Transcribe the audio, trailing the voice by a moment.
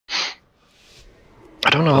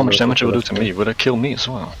don't know how much damage it will do to me. Would it kill me as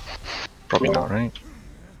well? Probably not, right?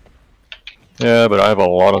 Yeah, but I have a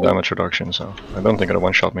lot of damage reduction, so I don't think it'll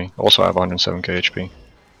one-shot me. Also, I have 107k HP.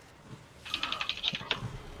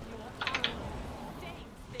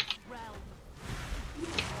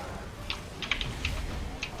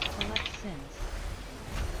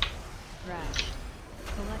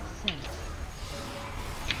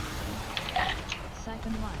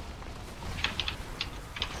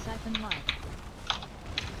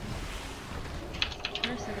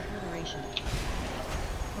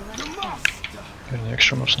 Getting the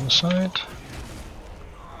extra mobs on the side.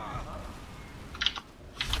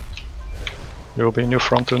 There will be a new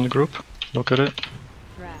front in the group. Look at it.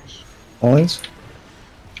 Always?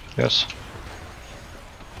 Yes.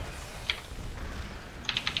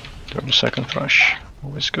 Doing the second thrush.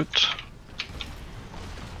 Always good.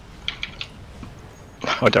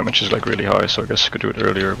 Our damage is like really high, so I guess I could do it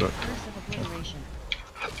earlier, but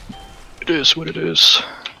it is what it is.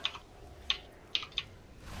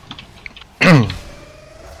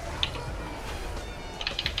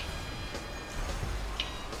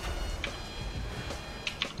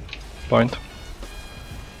 Blind.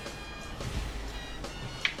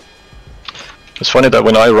 It's funny that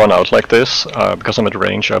when I run out like this, because I'm at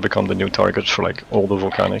range, I become the new target for like all the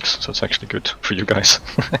volcanics, so it's actually good for you guys.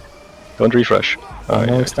 Don't refresh.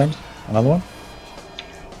 No extend. Another one.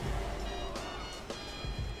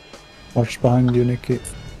 Watch behind you, Nikki.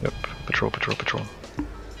 Yep, patrol, patrol, patrol.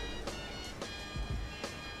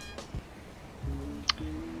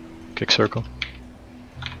 Kick circle.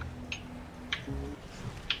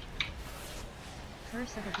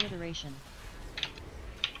 Curse of Obliteration.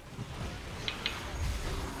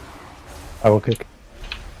 I will kick.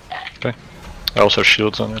 Okay. I also have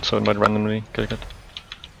shields on it, so it might randomly kick it.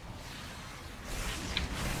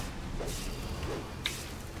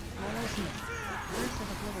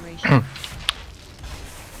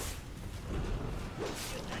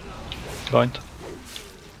 Blind.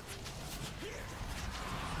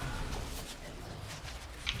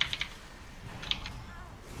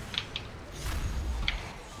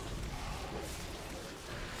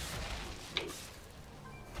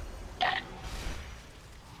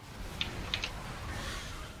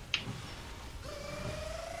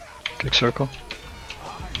 Kick circle.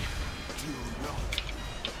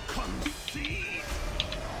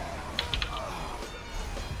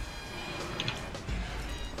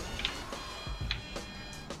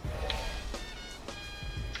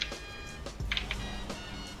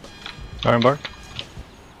 Iron Bark.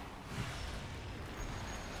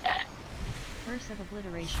 Curse of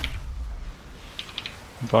Obliteration.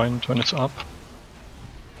 Bind when it's up.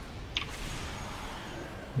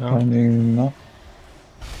 No. Finding no.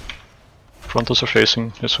 Frontals are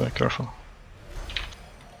facing this way, careful.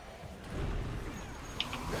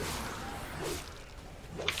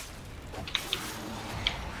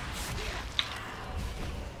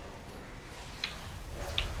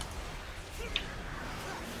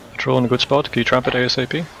 Patrol in a good spot. Can you trap it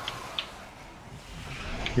ASAP?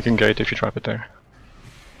 You can gate if you trap it there.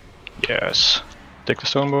 Yes. Take the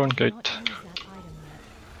Stoneborn, gate.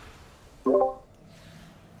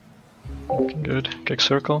 Looking good. Kick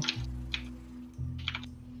circle.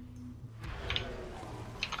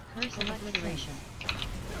 Curse of Obliteration.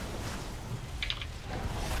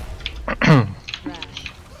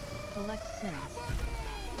 Rash. Collect sins.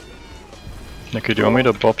 Nikki, do you want me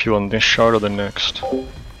to bop you on this shard or the next?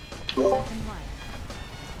 Second life.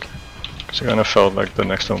 Because I kind of felt like the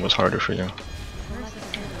next one was harder for you. Curse of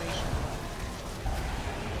Obliteration.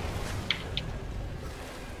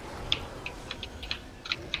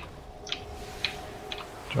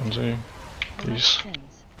 Jonesy, please,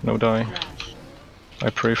 Sins. no die. Rash. I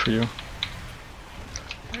pray for you.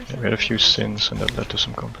 Curse Yeah, of we had a few Obliteration. sins and that led to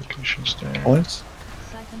some complications there. Always?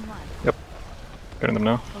 Second life. Yep. Getting them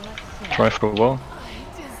now. Collect sins. Try for a wall.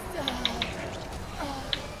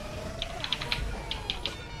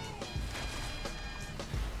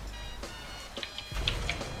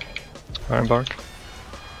 Iron Bark.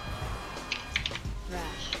 Rash.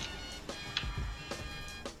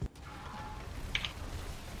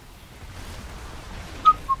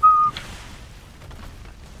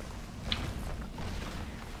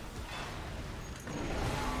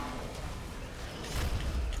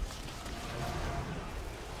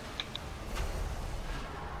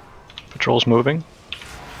 Patrol's moving.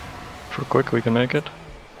 For quick we can make it.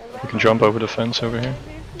 We can jump over the fence over here.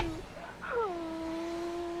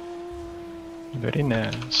 Very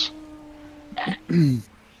nice. We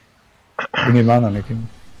need mana, Nikki.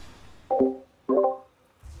 Do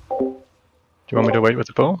you want me to wait with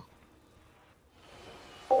the bow?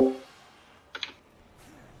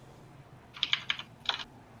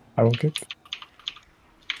 I will kick.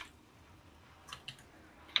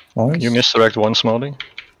 Nice. Can you misdirect one Smoldy?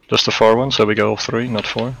 Just the far one, so we go 3, not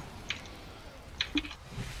 4.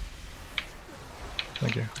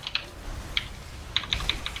 Thank you.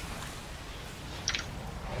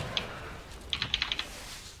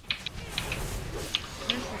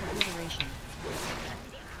 Curse of obliteration.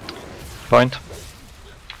 Bind.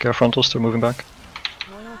 Care frontals, they're moving back.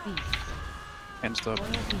 Royal beasts. And stop.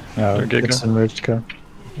 Royal beasts. Yeah, They're giga. it's enraged car.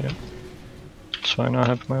 Yeah. It's fine, I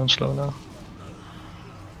have my own slow now.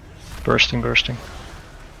 Bursting, bursting.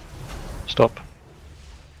 Stop.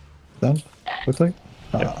 Done? Quickly?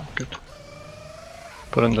 Yeah, Ah, good.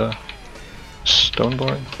 Put in the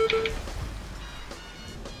Stoneborn.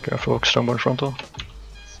 Careful, Stoneborn frontal.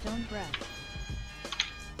 Stone breath.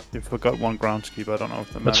 You forgot one groundskeep, I don't know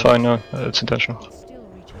if that That's matters. fine, no, it's intentional. Still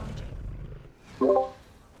recharging.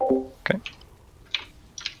 Okay.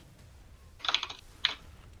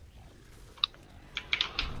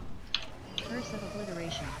 Curse of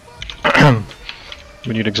obliteration.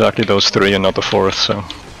 We need exactly those 3 and not the 4th, so.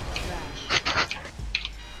 Rash.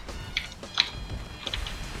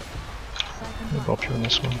 Second I'll life. bop you on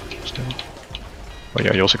this one still. Oh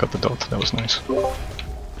yeah, you also got the dot, that was nice. Curse of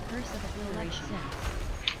obliteration.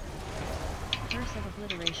 Curse of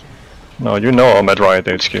obliteration. No, you know I'm at Riot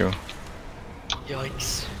HQ.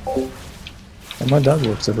 Yikes. and my dad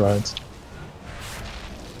works at Riot.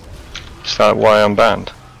 Is that why I'm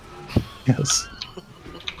banned? Yes.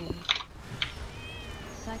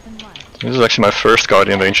 Second life. This is actually my first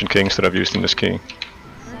Guardian of Ancient Kings that I've used in this key.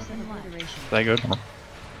 Curse of obliteration. They good?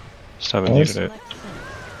 Just haven't Nice. needed it. Select sin.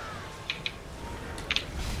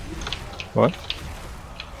 What?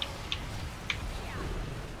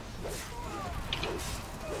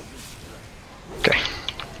 Okay.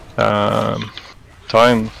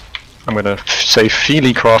 Time. I'm gonna say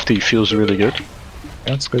Feely Crafty feels really good.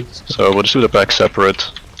 That's good. So we'll just do the back separate.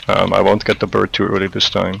 I won't get the bird too early this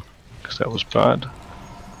time, because that was bad.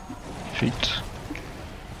 Feet.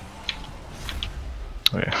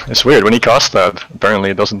 Oh yeah, it's weird, when he casts that, apparently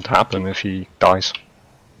it doesn't happen if he dies.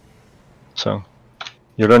 So,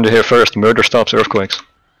 you learned it here first, murder stops earthquakes.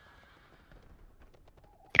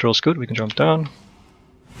 Control's good, we can jump down.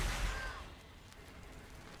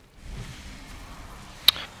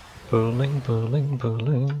 Burling, burling,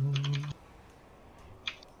 burling.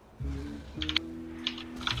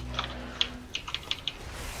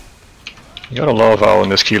 You gotta love how in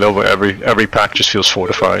this key level every pack just feels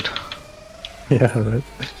fortified. Yeah, right.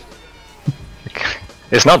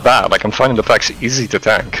 It's not bad, like I'm finding the packs easy to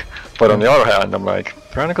tank. But on the other hand, I'm like,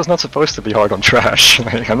 Tyrannical's not supposed to be hard on trash.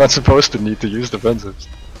 Like, I'm not supposed to need to use defensives.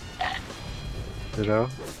 You know?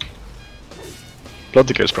 Blood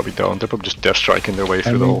Decayers probably don't, they're probably just death striking their way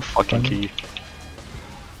through the whole fucking key.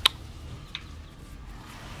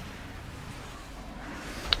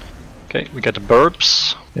 Okay, we get the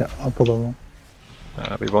burps. Yeah, I'll pull that one.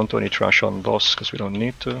 We won't do any trash on boss because we don't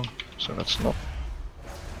need to, so that's not.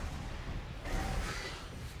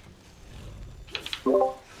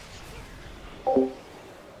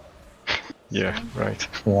 Yeah, right.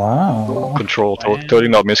 Wow. Control, totally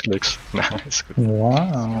not misclicks. Nah, it's good.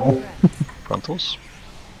 Wow. Frontals.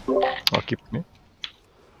 I'll keep me.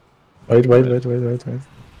 Wait.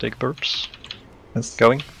 Take burps. Yes.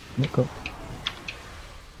 Going. Yeah, go.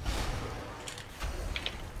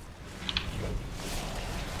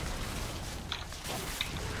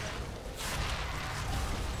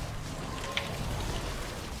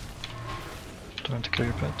 Time to kill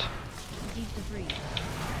your pet. Deep debris.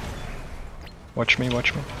 Watch me,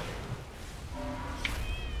 watch me.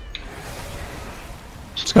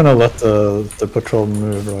 Just gonna let the patrol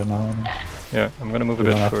move right now. Yeah, I'm gonna move a We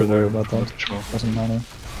bit don't have to further. worry about that. Patrol. Doesn't matter.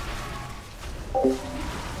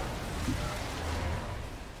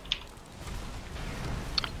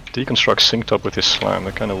 Deconstruct synced up with his slam,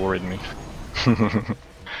 that kinda worried me. Deep debris.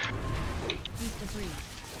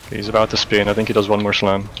 Okay, he's about to spin, I think he does one more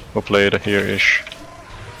slam. We'll play it here-ish.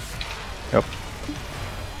 Yep.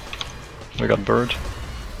 We got bird.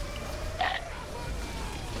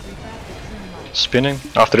 Spinning.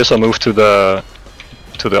 After this I'll move to the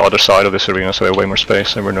other side of this arena so we have way more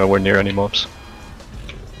space and we're nowhere near any mobs.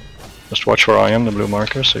 Just watch where I am, the blue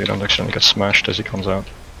marker, so you don't accidentally get smashed as he comes out.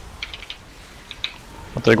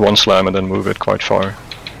 I'll take one slam and then move it quite far.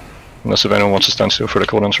 Unless if anyone wants to stand still for the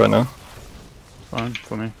cooldowns right now. Fine,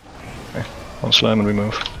 for me. Okay, one slam and we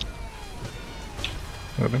move.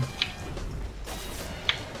 Moving.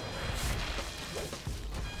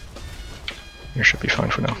 You should be fine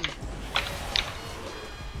for now.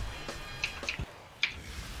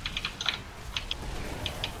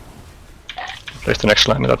 Place the next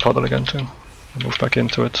slam in that puddle again too. Move back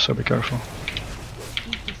into it, so be careful.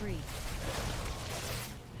 Deep debris.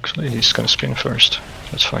 Actually, he's gonna spin first.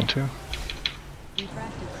 That's fine too.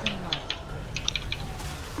 Refracted sunlight.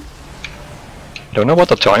 I don't know what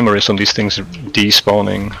the timer is on these things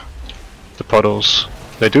despawning the puddles.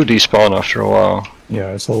 They do despawn after a while.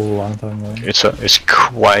 Yeah, it's a long time though. It's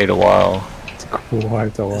quite a while. It's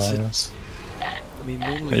quite a while, it? yes. I mean,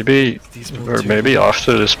 normally Maybe, these or ones maybe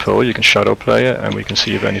after this pull you can shadow play it and we can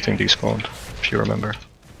see if anything despawned, if you remember.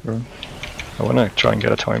 Sure. I wanna try and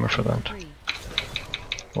get a timer for that. Debris.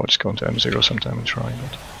 I'll just go into M0 sometime and try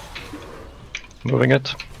it. Moving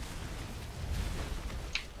it.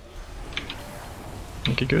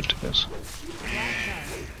 Make it good, yes.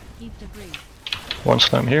 Deep debris. One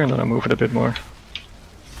slam here and then I move it a bit more.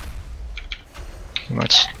 He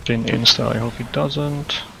might spin insta, I hope he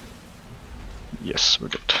doesn't. Yes, we're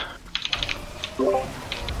good.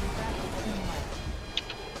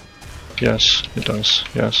 Yes, it does,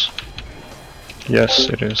 yes. Yes,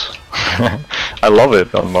 it is. I love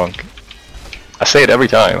it on Monk. I say it every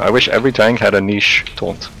time, I wish every tank had a niche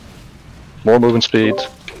taunt. More movement speed,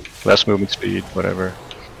 less movement speed, whatever.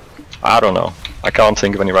 I don't know. I can't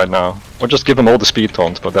think of any right now. Or just give them all the speed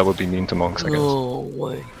taunt, but that would be mean to monks, I guess. No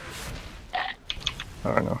way.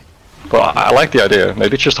 I don't know. But I like the idea.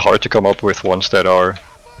 Maybe it's just hard to come up with ones that are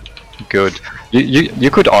good. You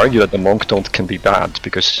could argue that the monk taunt can be bad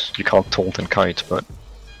because you can't taunt and kite, but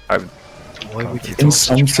Why would you In taunt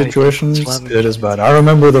some such a kite? situations, Slamming it is bad. I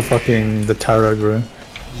remember the Tyra grew.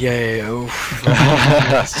 Yeah, oof.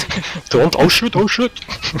 taunt. Oh shit! Oh shit!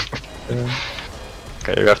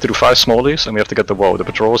 Okay, we have to do 5 smallies and we have to get the whoa. The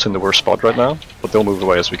patrol is in the worst spot right now, but they'll move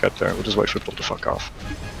away as we get there. We'll just wait for people to fuck off.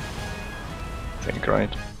 I think, right?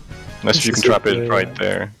 Unless you can trap it right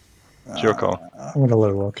there. It's your call. I'm gonna let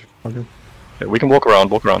it walk. Okay. Yeah, we can walk around,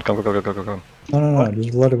 Come, go. No,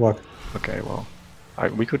 just let it walk. Okay, well,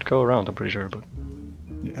 we could go around, I'm pretty sure, but...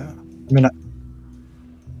 Yeah. I mean,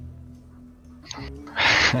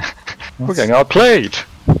 We're getting outplayed!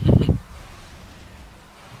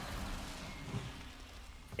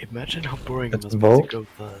 Imagine how boring it It's must be to bold. go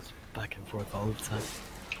back and forth all the time.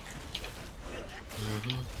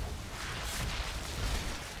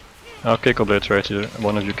 I'll kick a blitz right here.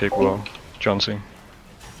 One of you kick well. Johnsy.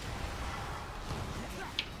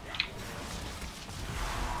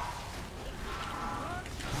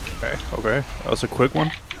 Okay. That was a quick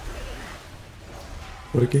one.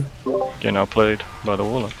 Wiki. Getting outplayed by the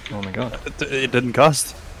wall. Oh my god. It didn't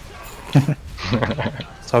cost.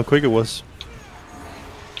 That's how quick it was.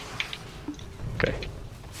 Okay.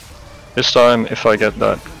 This time, if I get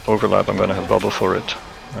that overlap, I'm gonna have bubble for it.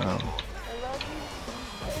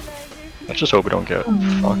 I just hope we don't get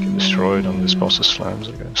fucking destroyed on this boss's slams,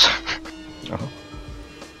 I guess. No.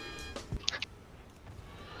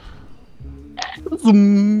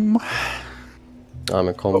 I'm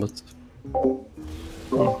in combat. It's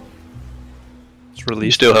You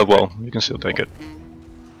released. still have well, you can still take it.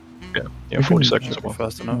 Yeah, 40 seconds Should be well.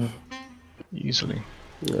 fast enough. Easily.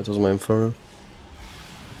 Yeah, it was my Inferno.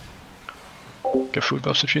 Get food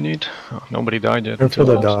buffs if you need. Oh, nobody died yet. Careful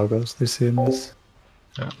the until us. doggos, they see this.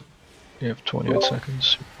 You have 28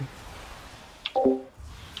 seconds.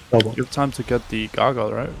 Double. You have time to get the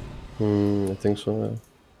gargoyle, right? I think so, yeah.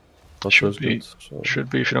 That Should was be. good, so. Should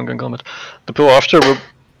be if you don't get combat. The pull after,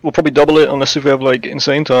 we'll probably double it unless if we have like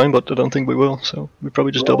insane time, but I don't think we will, so we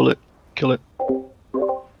probably just double it, kill it.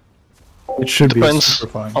 It should be Depends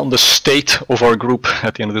super fine. on the state of our group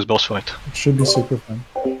at the end of this boss fight. It should be super fine.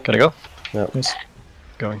 Can I go? Yes.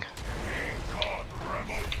 Going.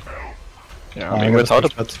 Yeah, I I mean gotta with how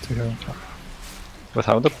switch the that to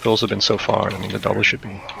here. pulls have been so far, I mean the double should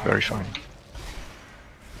be very fine.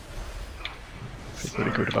 Feel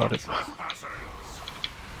pretty good about it.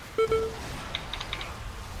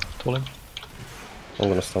 Told him. I'm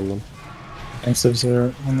gonna stun them. Thanks if they're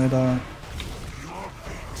when they die.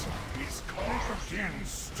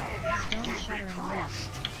 Stone shattering wrist.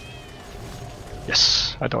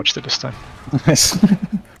 Yes, I dodged it this time. Nice.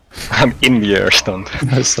 I'm in the air stunned.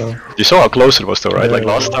 I saw. You saw how close it was though, right? Yeah, Like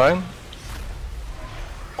yeah, last yeah. time?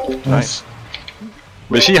 Nice.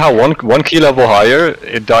 We see how one key level higher,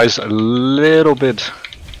 it dies a little bit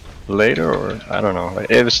later, or I don't know.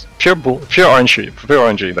 Like, it was pure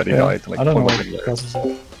RNG that he Yeah, died. Like I don't know one what minute later. causes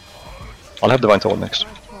it. I'll have Divine Toll next.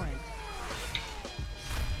 Dark torrent.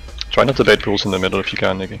 Try not to bait pools in the middle if you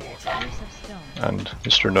can, Nicky. Pierce of stone. And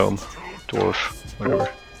Mr. Gnome, Dwarf, whatever.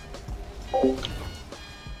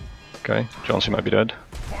 Okay, Johnsy might be dead.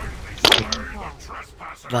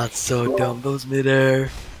 That's so dumb, those mid-air.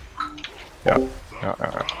 Yeah.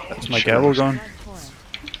 Is my gavel gone? Dark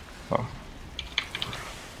torrent.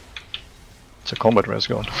 It's a combat res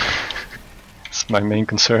going. It's my main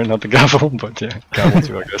concern, not the gavel, but yeah, gavel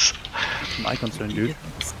too, I guess. My concern, dude.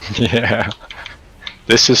 Yeah.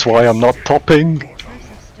 This is why I'm not topping. Curse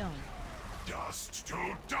of stone. Dust to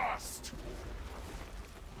dust.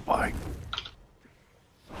 Why?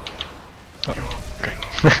 Okay.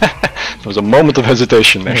 There was a moment of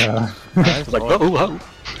hesitation there. Yeah. I was like, oh.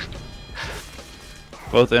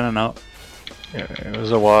 Both in and out. Yeah, it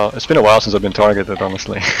was a while. It's been a while since I've been targeted,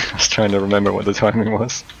 honestly. I was trying to remember what the timing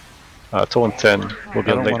was. Taunt 10 will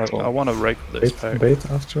be I a don't late want to. I taunt. want to wreck this pack. Bait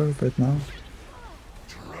after, bait now.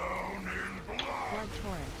 Blood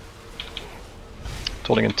torrent.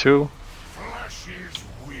 Taunting in 2. Flesh is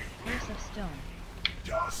weak. Curse of stone.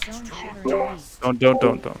 Dust Stone to shattering dust. leaf.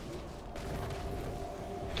 Don't. They're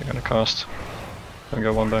gonna cast. Gonna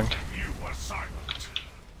get one banked. You were silent.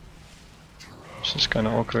 This is kinda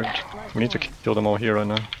awkward. We need to kill them all here right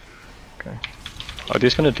now. Okay. Are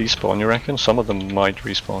these gonna despawn, you reckon? Some of them might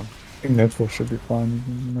respawn. I think Netfall should be fine,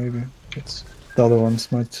 maybe. It's the other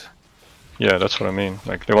ones might. Yeah, that's what I mean.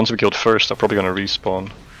 Like, the ones we killed first are probably gonna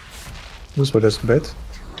respawn. This was just bait.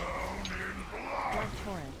 Blood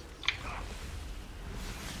torrent.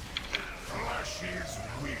 Flesh is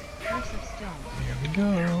weak. Curse of stone. Here we go.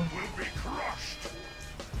 Will be crushed.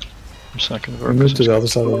 Second We move to the other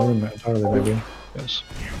verse. side of the room entirely, maybe. Yes.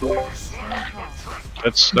 Stone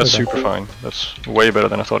cross. That's super fine. That's way better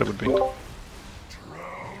than I thought it would be. Blood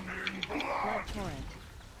torrent.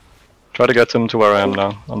 Try to get them to where I am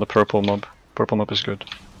now, on the purple mob. Purple mob is good.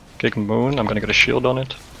 Kick Moon, I'm gonna get a shield on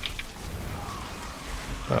it.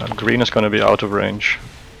 Green is gonna be out of range.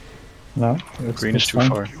 No, it's, Green is it's too fine.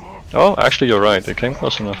 far. Oh, actually you're right, they came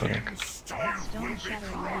close enough, I think. Stone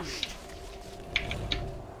shattering leaf.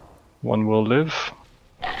 One will live.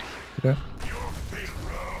 Okay.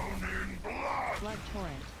 Blood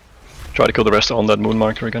torrent. Try to kill the rest on that moon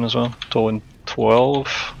marker again as well. Toll in 12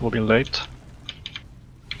 will be late.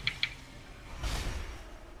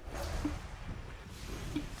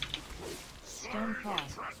 Stone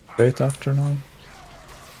cross. Bait after now.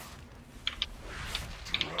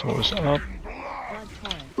 Toll is up. Blood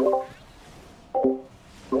torrent.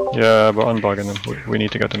 Yeah, we're unbugging them. We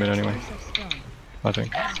need to get them in anyway, Curse of stone. I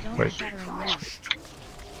think. Stone Wait. shattering leaf.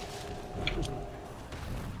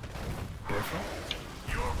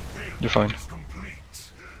 You're fine. Complete.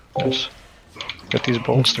 Yes. Get these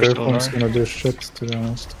bolts, they're Bear still form's there. gonna do shit, to be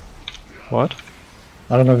honest. What?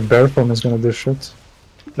 I don't know if bear form is gonna do shit.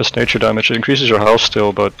 That's nature damage. It increases your health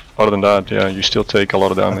still, but other than that, yeah, you still take a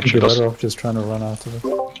lot of I damage. think It you're does. better off just trying to run out of it.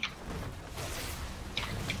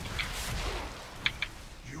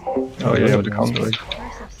 Oh yeah, with the conduit.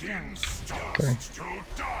 Curse of stone. Okay. To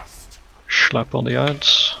dust. Slap on the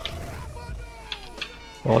ads.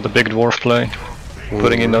 Oh, the big dwarf play.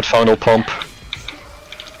 Putting in that final pump.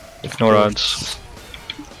 Ignore ads.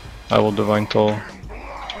 I will divine toll. Blood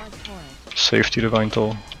torrent. Safety divine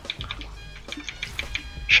toll.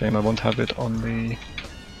 Shame I won't have it on the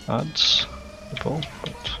ads. The bow,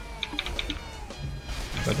 but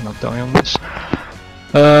better not die on this.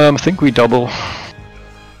 I think we double.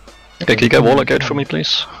 Okay, can you get Warlock out for me,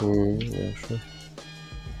 please? Yeah, sure.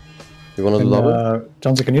 You wanna do double?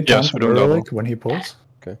 Johnson, can you Yes, taunt we're the doing double. relic when he pulls?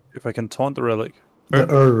 If I can taunt the relic. The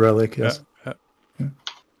relic, yes. Yeah.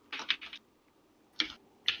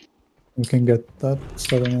 You can get that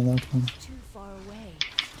starting on that one. Too far away.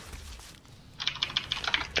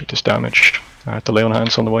 Take this damage. I had to lay on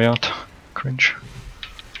hands on the way out. Cringe.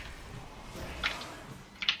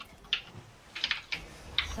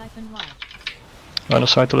 Siphon life. Line of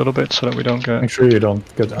sight a little bit so that we don't Make get. sure you don't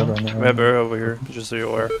get out on We have there. air over here, just so you're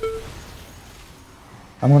aware.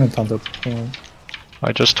 I'm gonna taunt it.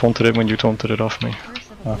 I just taunted it when you taunted it off me. Curse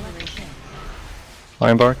of obliteration.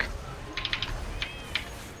 Ironbark.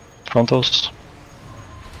 Frontos.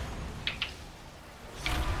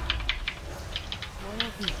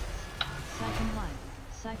 Royal beasts. Siphon life.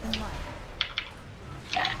 Siphon life.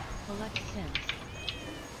 Collect sins.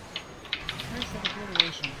 Curse of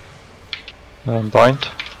obliteration. Bind.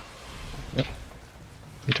 Yep.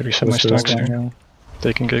 Need to reset my Just stacks here. now.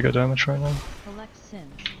 Taking giga damage right now. Collect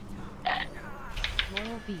sins.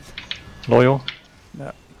 Royal beasts. Loyal.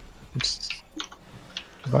 It's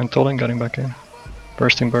Divine tolling, getting back in.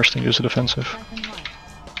 Bursting, use the defensive. Siphon life.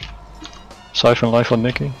 Siphon life on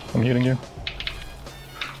Nikki. I'm healing you.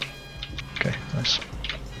 Okay, nice.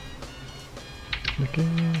 Nikki,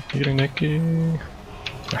 healing Nikki.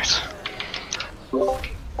 Nice.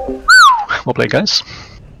 Well played, guys.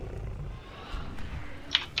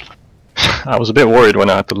 I was a bit worried when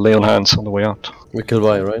I had to lay on hands on the way out. We kill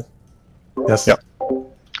by, right? yes. Yep.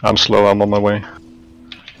 I'm slow, I'm on my way.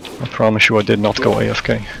 I promise you I did not go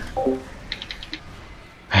AFK.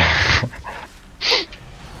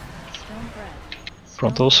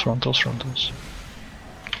 Frontals, frontals, frontals.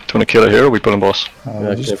 Do you wanna kill it here or we pull in boss?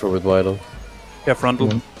 Yeah, Just careful with Vital. Yeah,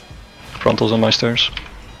 frontal. Yeah. Frontals on my stairs.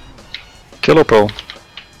 Kill or pull?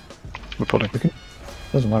 We're pulling.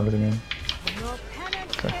 doesn't matter to me.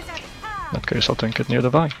 Okay. In that case I'll tank it near the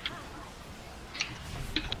Vi.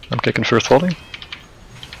 I'm kicking first volley.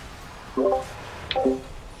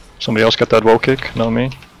 Somebody else get that wall kick, not me.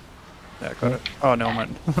 Yeah, got it. Oh no,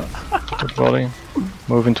 man. Good volley.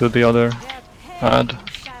 Move into the other. Add.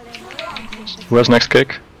 Who has next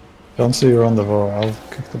kick? Don't see you're on the wall, I'll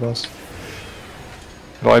kick the boss.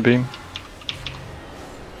 Vi beam.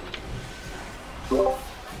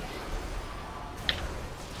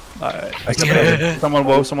 Someone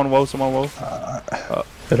woe, someone woe, someone woe.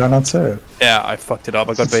 Did I not say it? Yeah, I fucked it up.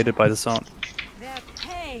 I got baited by the sound.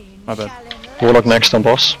 My bad. Warlock next on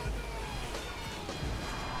boss.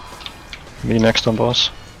 Me next on boss.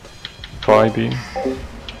 Vi beam. Enemy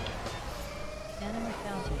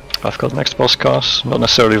fountain. I've got next boss cast. Not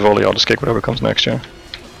necessarily volley, I'll just kick whatever comes next, yeah.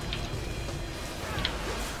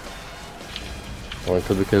 One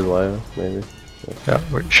could be killed Vital, maybe. Yeah,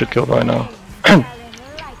 we should kill right now.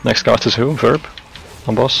 Next cast is who? Verb?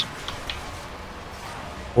 On boss?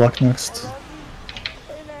 Block next.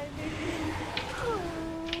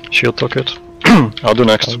 Shield took it. I'll do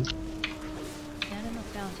next. Enemy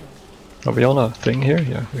fountain. Are we on a thing here?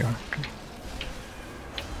 Yeah, we are. Okay.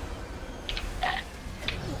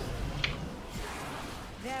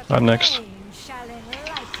 I'm next.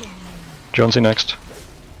 Jonesy next.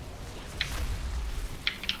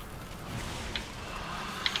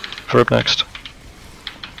 Verb next.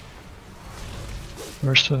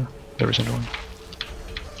 Where's the... there isn't one.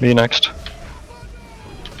 Me next.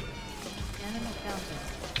 Enemy fountain.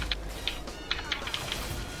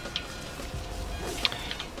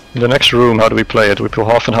 In the next room, how do we play it? Do we pull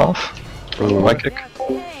half and half? My kick?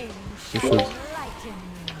 You should.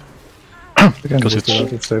 We can Because just do it's...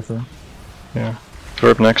 that, it's safer. yeah.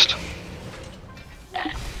 Verb next.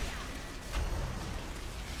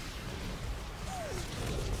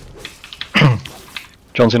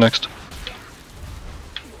 Jonesy next.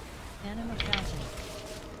 Enemy fountain.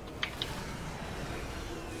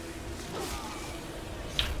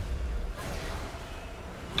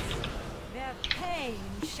 Their pain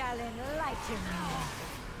shall enlighten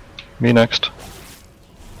Me next.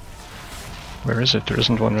 Where is it? There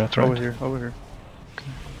isn't one yet, right? Over here, over here.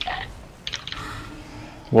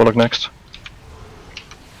 Warlock next.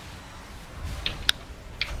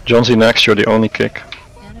 Jonesy next, you're the only kick.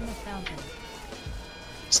 Enemy fountain.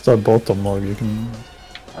 It's the bottom log, you can...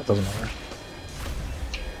 That doesn't matter.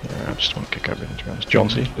 Yeah, I just want to kick everything to be honest.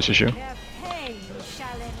 Jonesy, this is you. Their pain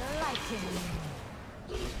shall enlighten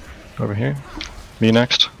Over here. Me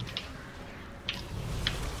next.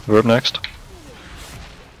 Verb next.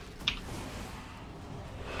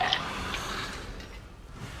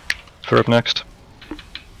 Verb next.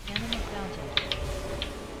 Enemy fountain.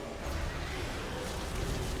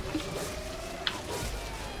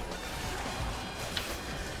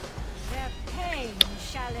 Their pain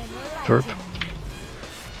shall enlighten Verb.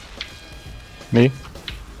 Me.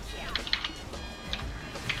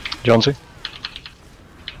 Jonesy.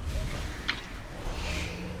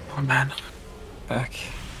 Oh man. Back.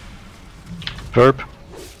 Verb.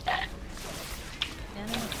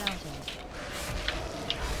 Enemy fountain.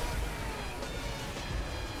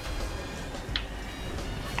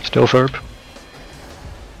 Still verb.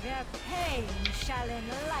 Their pain shall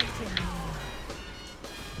enlighten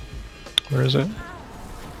Where is it?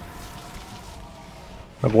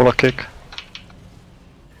 A Warlock kick.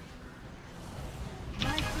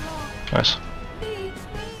 Nice.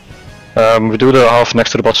 We do the half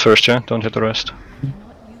next to the bots first, yeah? Don't hit the rest.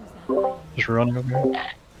 Just running over here.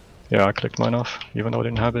 Yeah, I clicked mine off, even though I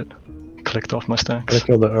didn't have it. Clicked off my stacks. Gotta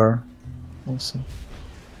kill the R. Also.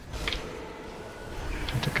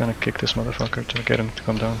 Need to kinda kick this motherfucker to get him to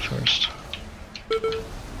come down first.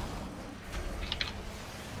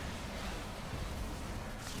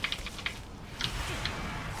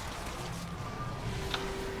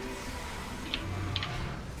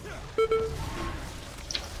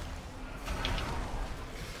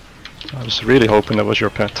 I was really hoping that was your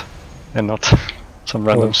pet and not some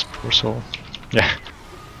random poor soul. Yeah.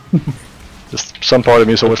 Just some part of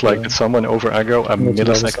me is always like, did someone over aggro a Move to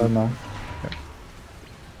the other side millisecond? now.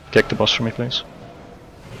 Kick the boss for me, please.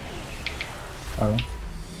 Oh.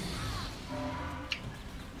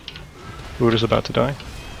 Wood is about to die.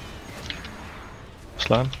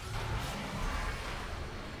 Slam.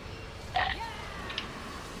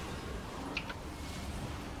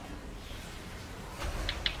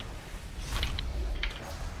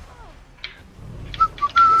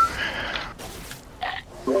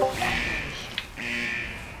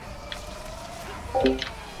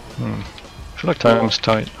 like time's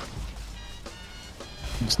tight.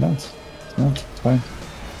 It's not. It's not. It's fine.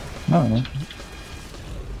 No, no.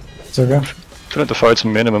 It's okay. I feel like the fight's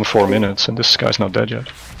minimum 4 minutes, and this guy's not dead yet.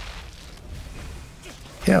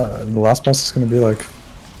 Yeah, the last boss is gonna be like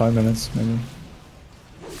 5 minutes, maybe.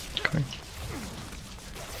 Okay.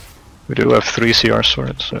 We do have 3 CR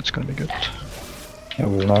swords, so it's gonna be good. Yeah,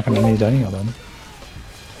 we're not gonna need any of them.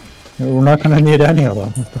 We're not gonna need any of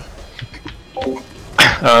them.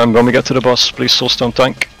 When we get to the boss, please soulstone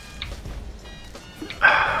tank.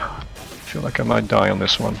 I feel like I might die on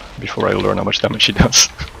this one before I learn how much damage he does.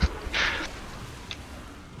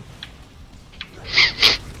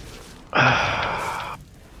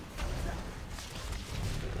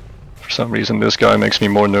 For some reason this guy makes me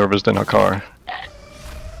more nervous than Hakar.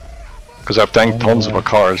 Because I've tanked tons of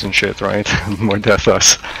Hakars and shit, right? More death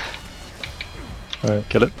us. Right.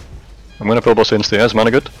 Kill it. I'm gonna pull boss insta, yes,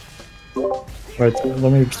 mana good? Right,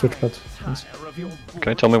 let me switch that. Please.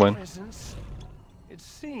 Okay, tell me when. It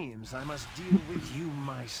seems I must deal with you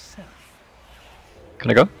myself.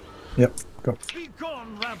 Can I go? Yep, go. Be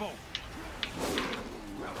gone, rebel!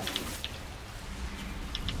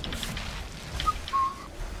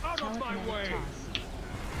 Out of my way!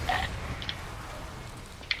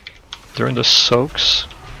 During the soaks.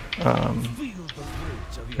 Feel the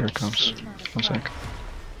roots of Here your it comes. soul. 1 sec.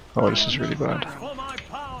 Oh, this is really bad. For my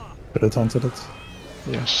power! Could have taunted it.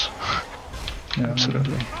 Yes. Yeah,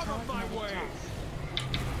 Absolutely. Out of my way!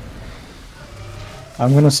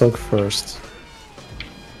 I'm gonna soak first.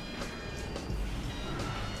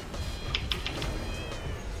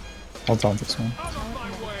 I'll taunt this one. Out of my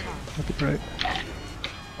way! That'd be great.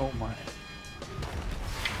 Oh my.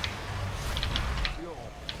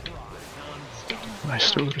 I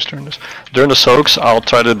still return this. During the soaks, I'll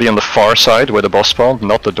try to be on the far side where the boss spawned,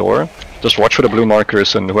 not the door. Just watch for the blue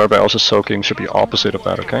markers, and whoever else is soaking should be opposite of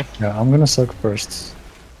that, okay? Yeah, I'm gonna soak first.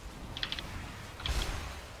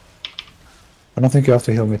 I don't think you have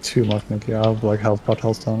to heal me too much, Nicky. I have like health pot,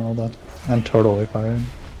 health down, all that. And turtle if I'm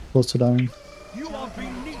close to dying. You are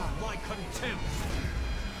beneath my contempt!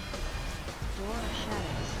 Door of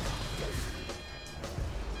Shadows.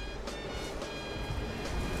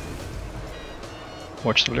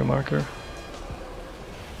 Watch the blue marker.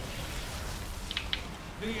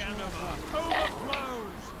 The anima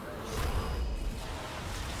overflows!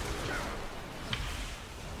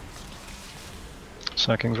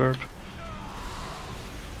 Sacking verb.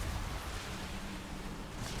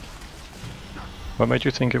 What made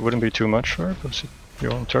you think it wouldn't be too much for her? Was it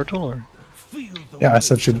your own turtle or? Feel the Yeah, I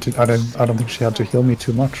said she did, I don't think she had to heal me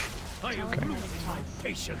too much. I am Okay. losing my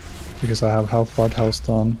patience. Because I have health pot, health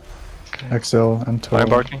down, Okay. exile, and Fire turtle.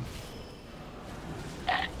 barking.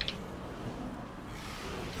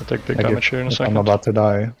 I'll take big Like damage here in a if I'm second. about to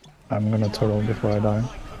die, I'm gonna turtle before I die.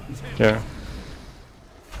 Yeah.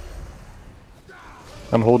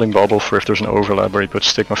 I'm holding bubble for if there's an overlap where he puts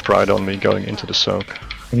Stigma of Pride on me going into the soak.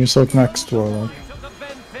 Can you soak next, Warlock?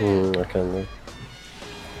 I can do.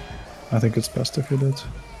 I think it's best if you did.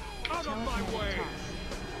 Out of my way!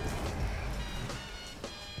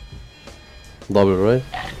 Double, right?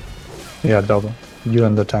 Yeah, double. You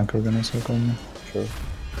and the tank are gonna soak on me. Sure.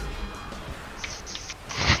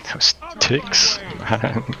 Those ticks,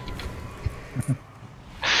 man.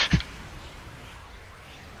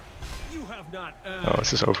 You have not Oh,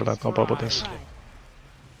 this is overlap, I'll bubble this.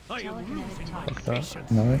 I am losing my Fuck that.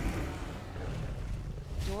 patience. No, right?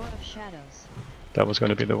 Door of Shadows. That was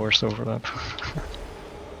gonna be the worst overlap.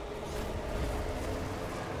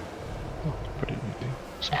 Oh, pretty easy.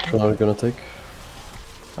 So, Flower gonna take.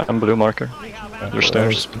 I'm blue marker. There's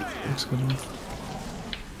stairs. Looks good enough.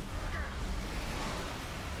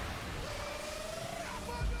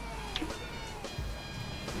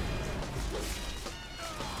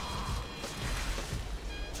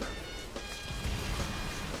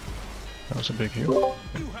 That was a big heal.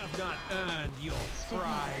 You have not earned your Stigma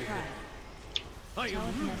pride. of Pride. I am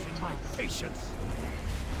losing my patience.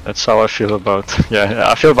 That's how I feel about. Yeah,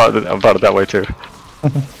 I feel about it that way too.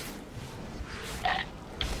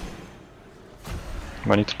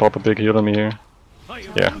 I need to pop a big heal on me here. I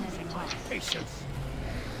am Yeah. losing my patience.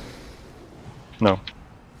 No.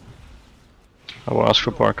 I will ask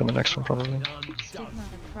for bark on the next one probably. Stigma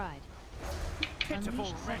of Pride. Pitiful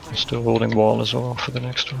Unleash wretch. I'm still holding wall as well for the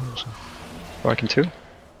next one. So. Barking 2?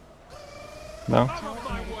 No? Out of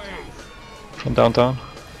my way. From downtown?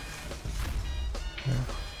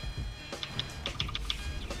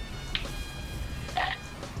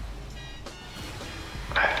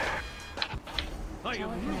 I am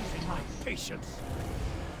losing my patience.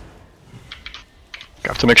 I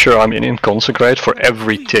have to make sure I'm in consecrate for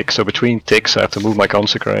every tick, so between ticks I have to move my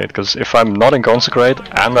consecrate, because if I'm not in consecrate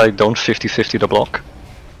and I don't 50-50 the block,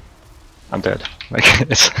 I'm dead. Like,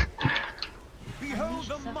 it's... Behold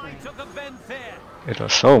the might of the Venthyr! It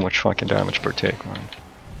does so much fucking damage per tick, man.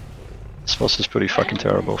 This boss is pretty fucking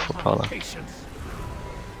terrible for Pala. Patience.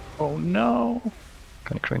 Oh no!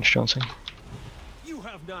 Kinda cringe, Johnson. You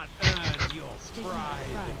have not earned your Stigma of pride.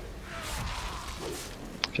 pride.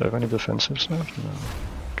 Do you have any defensives left? No.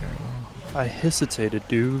 Okay, well. I hesitated,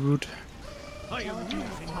 dude. I am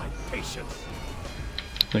losing my patience.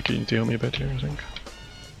 Nick, you need to heal me a bit here, I think.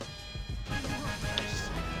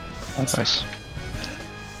 Nice.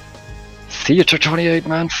 Theater 28,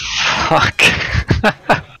 man. Fuck.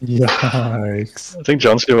 Yikes. I think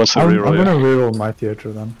Johnson wants to I'm reroll. gonna Yeah. reroll my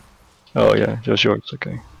theater then. Oh yeah, just yours.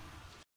 Okay.